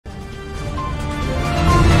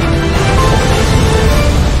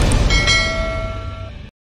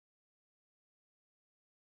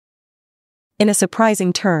In a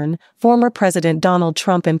surprising turn, former President Donald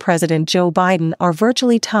Trump and President Joe Biden are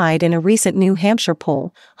virtually tied in a recent New Hampshire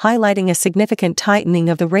poll, highlighting a significant tightening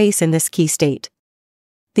of the race in this key state.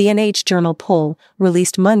 The NH Journal poll,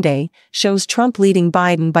 released Monday, shows Trump leading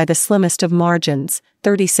Biden by the slimmest of margins,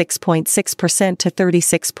 36.6% to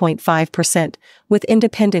 36.5%, with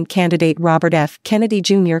independent candidate Robert F. Kennedy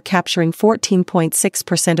Jr. capturing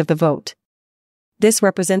 14.6% of the vote. This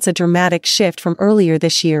represents a dramatic shift from earlier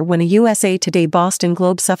this year when a USA Today Boston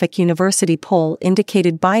Globe Suffolk University poll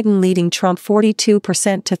indicated Biden leading Trump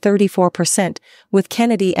 42% to 34%, with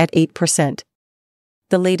Kennedy at 8%.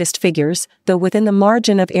 The latest figures, though within the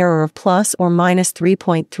margin of error of plus or minus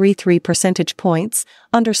 3.33 percentage points,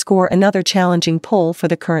 underscore another challenging poll for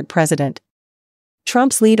the current president.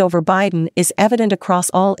 Trump's lead over Biden is evident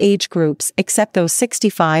across all age groups except those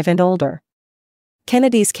 65 and older.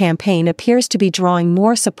 Kennedy's campaign appears to be drawing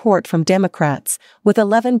more support from Democrats, with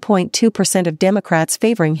 11.2% of Democrats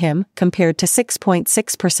favoring him compared to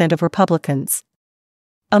 6.6% of Republicans.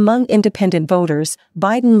 Among independent voters,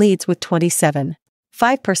 Biden leads with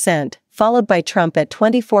 27.5%, followed by Trump at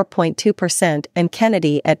 24.2% and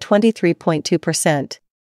Kennedy at 23.2%.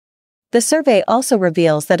 The survey also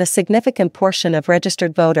reveals that a significant portion of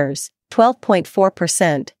registered voters,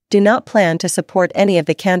 12.4%, do not plan to support any of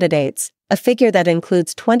the candidates, a figure that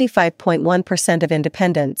includes 25.1% of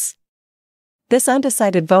independents. This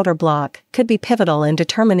undecided voter bloc could be pivotal in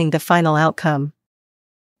determining the final outcome.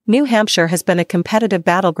 New Hampshire has been a competitive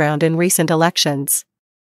battleground in recent elections.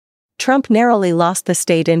 Trump narrowly lost the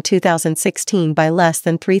state in 2016 by less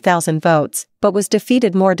than 3,000 votes, but was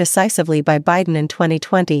defeated more decisively by Biden in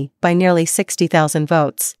 2020 by nearly 60,000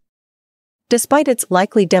 votes. Despite its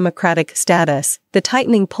likely Democratic status, the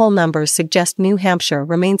tightening poll numbers suggest New Hampshire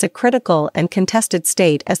remains a critical and contested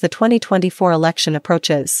state as the 2024 election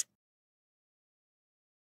approaches.